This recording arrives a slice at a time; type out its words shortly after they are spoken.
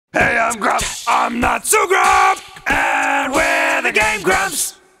Hey, I'm Grumps. I'm not so Grump, and we're the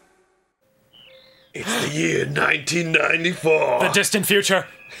GameGrumps. It's the year 1994. The distant future.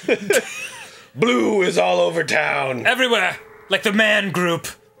 Blue is all over town. Everywhere, like the man group.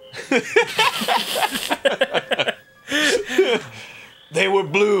 They were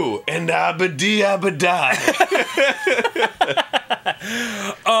blue, and abba-dee abba-die.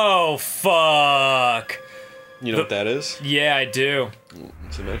 Oh, fuck. You know what that is? Yeah, I do.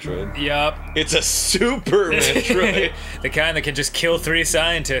 It's a Metroid. Yup. It's a super Metroid. The kind that can just kill 3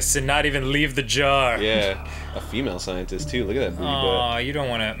 scientists and not even leave the jar. Yeah, a female scientist too. Look at that booty Aw, butt. you don't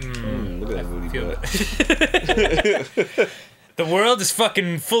wanna. Look at that booty butt. The world is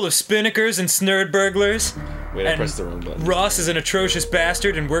fucking full of spinnakers and snurd burglars. Wait, I and pressed the wrong button. Ross is an atrocious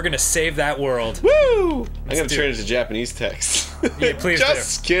bastard, and we're gonna save that world. Woo! I'm gonna do turn it. it to Japanese text. Yeah, please do.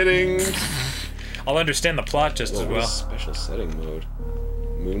 Just kidding. I'll understand the plot just as What well. is special setting mode?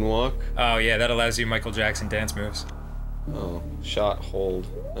 Moonwalk? Oh yeah, that allows you Michael Jackson dance moves. Oh, shot, hold.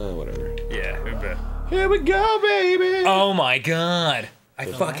 Whatever. Yeah, a bit. Here we go, baby! Oh my god, I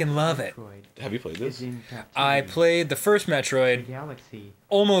fucking love it. Have you played this? I played the first Metroid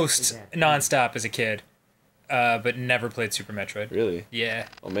almost non-stop as a kid, but never played Super Metroid. Really? Yeah.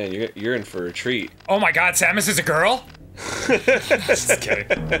 Oh man, you're in for a treat. Oh my god, Samus is a girl? Just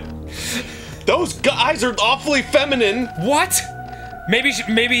kidding. Those guys are awfully feminine! What? Maybe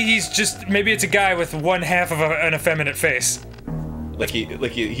it's a guy with one half of an effeminate face. Like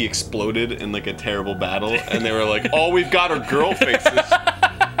he exploded in like a terrible battle, and they were like, all we've got are girl faces.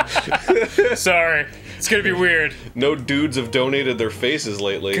 Sorry, it's gonna be weird. No dudes have donated their faces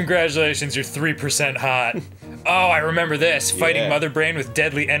lately. Congratulations, you're 3% hot. Oh, I remember this. Fighting Yeah. Mother Brain with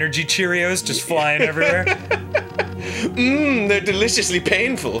deadly energy Cheerios just flying everywhere. They're deliciously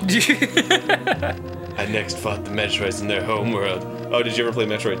painful. I next fought the Metroids in their homeworld. Oh, did you ever play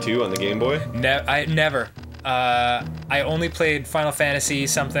Metroid 2 on the Game Boy? I never. I only played Final Fantasy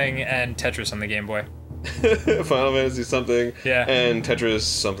something and Tetris on the Game Boy. Final Fantasy something. Yeah. And Tetris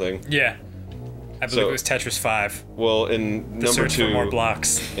something. Yeah. I believe it was Tetris 5. Well, in The number search 2, for more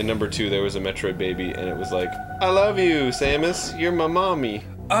blocks. in number 2, there was a Metroid baby, and it was like, I love you, Samus. You're my mommy.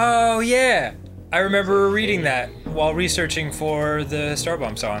 Oh yeah, I remember reading that while researching for the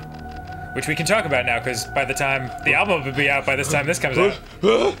Starbomb song, which we can talk about now because by the time the album will be out, by this time this comes out.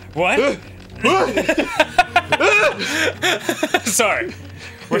 What? Sorry.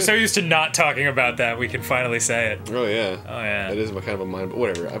 We're so used to not talking about that, we can finally say it. Oh yeah. Oh yeah. That is kind of a mind, but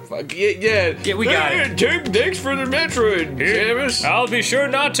whatever. Yeah, we got it. Thanks for the Metroid, Samus. I'll be sure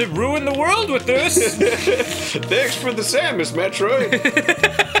not to ruin the world with this. Thanks for the Samus, Metroid.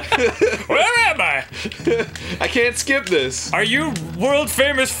 Where am I? I can't skip this. Are you world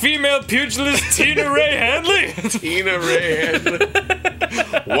famous female pugilist Tina Ray Handley? Tina Ray Handley.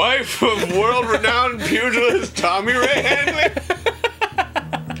 Wife of world-renowned pugilist Tommy Ray Handley.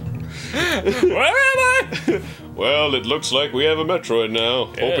 Where am I? Well, it looks like we have a Metroid now.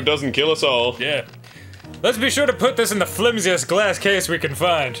 Hope it doesn't kill us all. Yeah. Let's be sure to put this in the flimsiest glass case we can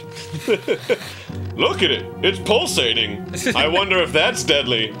find. Look at it. It's pulsating. I wonder if that's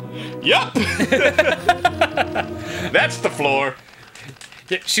deadly. Yup. That's the floor.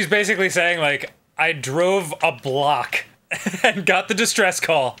 Yeah, she's basically saying, like, I drove a block and got the distress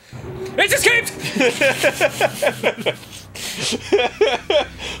call. It's escaped!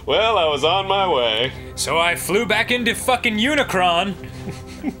 Well, I was on my way. So I flew back into fucking Unicron.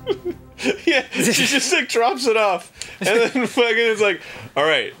 Yeah, she just like drops it off. And then fucking is like,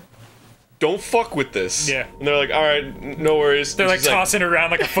 alright, don't fuck with this. Yeah. And they're like, alright, no worries. They're like She's tossing it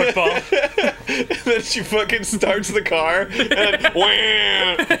around like a football. And then she fucking starts the car and then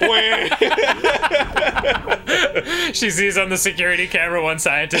wham, wham. She sees on the security camera one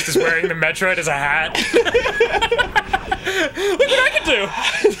scientist is wearing the Metroid as a hat. Look what I can do!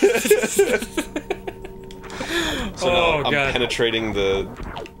 So now I'm God. penetrating the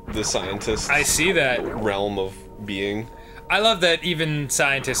scientist I see that. realm of being. I love that even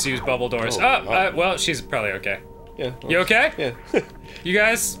scientists use bubble doors. Oh, Well, she's probably okay. Yeah. You okay? Yeah. You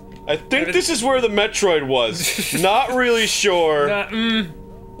guys? I think this is where the Metroid was. Not really sure.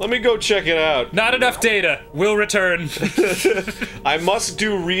 Let me go check it out. Not enough data. Will return. I must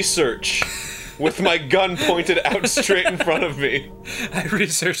do research with my gun pointed out straight in front of me. I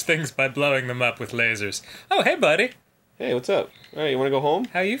research things by blowing them up with lasers. Oh, hey, buddy. Hey, what's up? All right, you want to go home?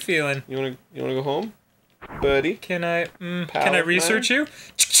 How you feeling? You want to go home, buddy? Can I Pal research you?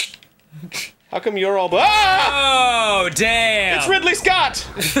 How come you're all? Ah! Oh, damn! It's Ridley Scott.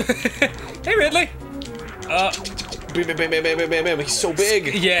 Hey, Ridley. Bam, bam, bam, bam, bam, bam, bam. He's so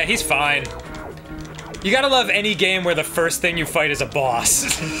big. Yeah, he's fine. You gotta love any game where the first thing you fight is a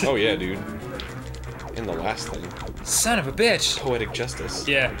boss. Oh yeah, dude. And the last thing. Son of a bitch. Poetic justice.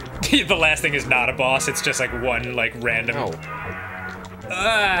 Yeah. The last thing is not a boss, it's just like one, like, random... Ow.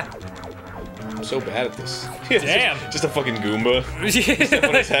 Ah. I'm so bad at this. Damn. Just a fucking Goomba. Step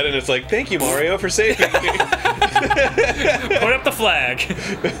on his head and it's like, thank you, Mario, for saving me. Put up the flag.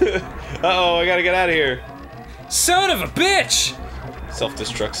 Uh-oh, I gotta get out of here. Son of a bitch!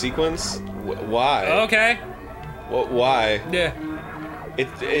 Self-destruct sequence? Why? Okay. Why? Yeah.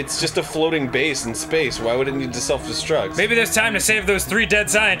 It's just a floating base in space. Why would it need to self-destruct? Maybe there's time to save those 3 dead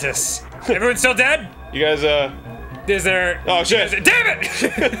scientists. Everyone still dead? You guys, Is there... Oh, shit. Damn it!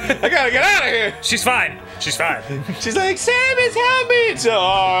 I gotta get out of here! She's fine. She's fine. She's like, Samus, help me! So,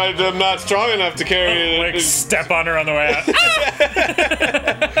 I'm not strong enough to carry it. Like, step on her on the way out.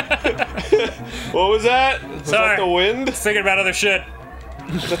 What was that? Was Sorry. that the wind? Thinking about other shit.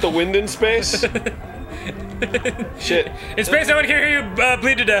 Is that the wind in space? Shit. In space, I want to hear you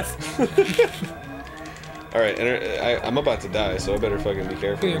bleed to death. Alright, I'm about to die, so I better fucking be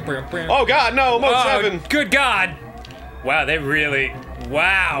careful. Oh god, no! Mode 7! Good God! Wow, they really...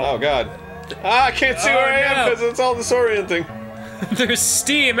 Wow. Oh god. Ah, I can't see where I am because it's all disorienting. There's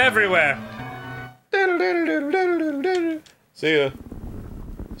steam everywhere. See ya.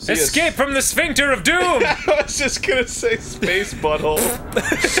 See ya. Escape from the sphincter of doom! I was just gonna say space butthole.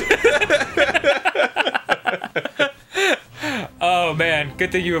 Oh man,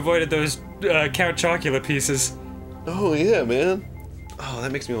 good thing you avoided those Count Chocula pieces. Oh yeah, man. Oh,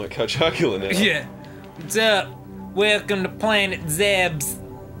 that makes me like Count Chocula now. Yeah. What's up? Welcome to Planet Zebs.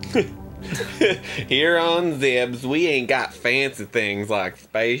 Here on Zebs, we ain't got fancy things like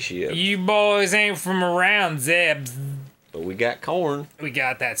spaceships. You boys ain't from around Zebs. But we got corn. We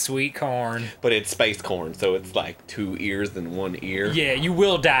got that sweet corn. But it's space corn, so it's like 2 ears and 1 ear. Yeah, you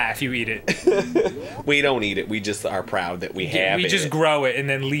will die if you eat it. We don't eat it, we just are proud that we have it. We just grow it and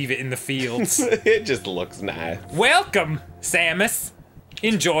then leave it in the fields. It just looks nice. Welcome, Samus.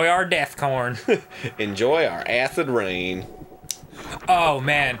 Enjoy our death corn. Enjoy our acid rain. Oh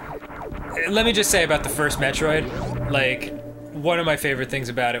man. Let me just say about the first Metroid, like, one of my favorite things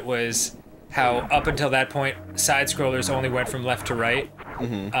about it was how up until that point, side-scrollers only went from left to right.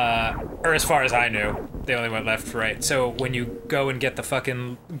 Or as far as I knew, they only went left to right. So when you go and get the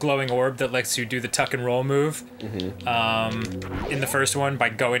fucking glowing orb that lets you do the tuck and roll move, in the first one by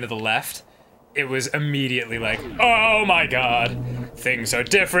going to the left, it was immediately like, oh my god, things are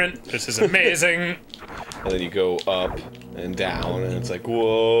different, this is amazing. And then you go up and down, and it's like,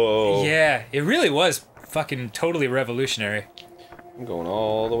 whoa. Yeah, it really was fucking totally revolutionary. I'm going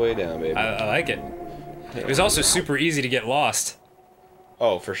all the way down, baby. I like it. It was also super easy to get lost.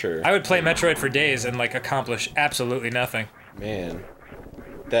 Oh, for sure. I would play Metroid for days and, like, accomplish absolutely nothing. Man.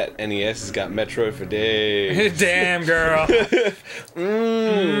 That NES has got Metroid for days. Damn, girl.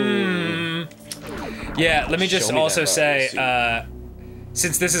 Yeah, let me just also say,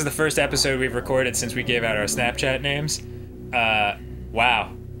 since this is the first episode we've recorded since we gave out our Snapchat names,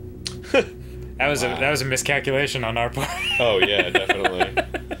 wow. That was a miscalculation on our part. Oh yeah,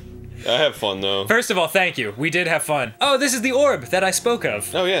 definitely. I have fun though. First of all, thank you. We did have fun. Oh, this is the orb that I spoke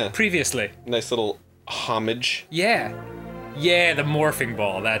of. Oh yeah. Previously. Nice little homage. Yeah. Yeah, the morphing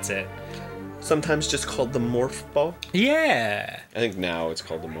ball, that's it. Sometimes just called the morph ball. Yeah. I think now it's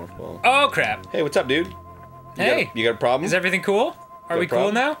called the morph ball. Oh crap. Hey, what's up, dude? Hey. You got a problem? Is everything cool? Are we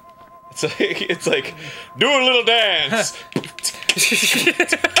cool now? It's like, do a little dance.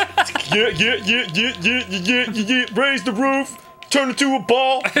 Yeah. Raise the roof. Turn it to a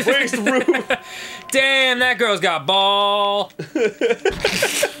ball. Raise the roof. Damn, that girl's got ball.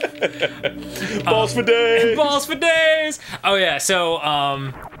 Balls for days. Balls for days. Oh yeah, so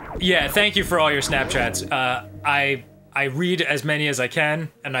yeah, thank you for all your Snapchats. I read as many as I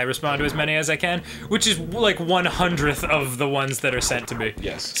can, and I respond to as many as I can, which is like 1/100th of the ones that are sent to me.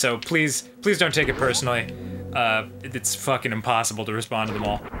 Yes. So please don't take it personally. It's fucking impossible to respond to them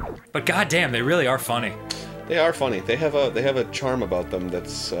all. But goddamn, they really are funny. They are funny. They have a charm about them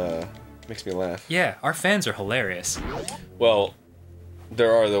that's makes me laugh. Yeah, our fans are hilarious. Well,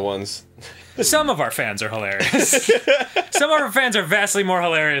 there are the ones. Some of our fans are hilarious. Some of our fans are vastly more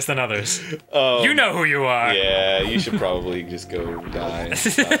hilarious than others. You know who you are. Yeah, you should probably just go die and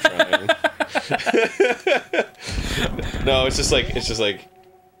stop trying. No, it's just like,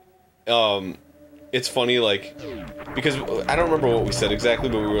 it's funny, like, because I don't remember what we said exactly,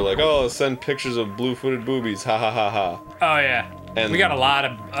 but we were like, oh, send pictures of blue-footed boobies, ha ha ha ha. Oh yeah, And we got a lot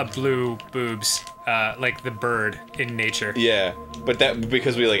of blue boobs. like the bird in nature. Yeah, but that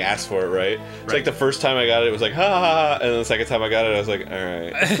because we like asked for it, right? It's like the first time I got it, it was like ha ha ha, and then the second time I got it, I was like, all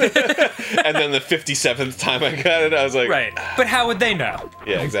right. And then the 57th time I got it, I was like, Right. But how would they know?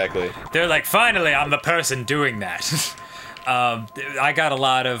 Yeah, exactly. They're like, finally, I'm the person doing that. I got a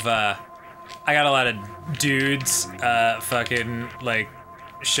lot of dudes, fucking like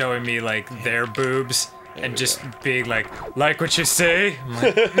showing me like their boobs. And just being like what you say? I'm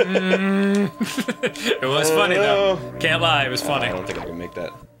like, It was funny though. Can't lie, it was funny. I don't think I can make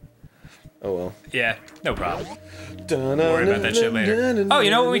that. Oh well. Yeah, no problem. We'll worry about that shit later. Oh,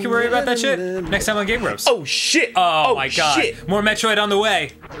 you know what? We can worry about that shit next time on GameGrumps. Oh shit! Oh my god. Shit. More Metroid on the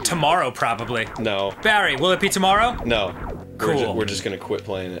way. Tomorrow, probably. No. Barry, will it be tomorrow? No. Cool. We're just gonna quit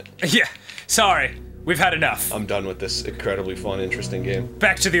playing it. Yeah. Sorry. We've had enough. I'm done with this incredibly fun, interesting game.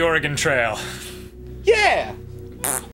 Back to the Oregon Trail. Yeah!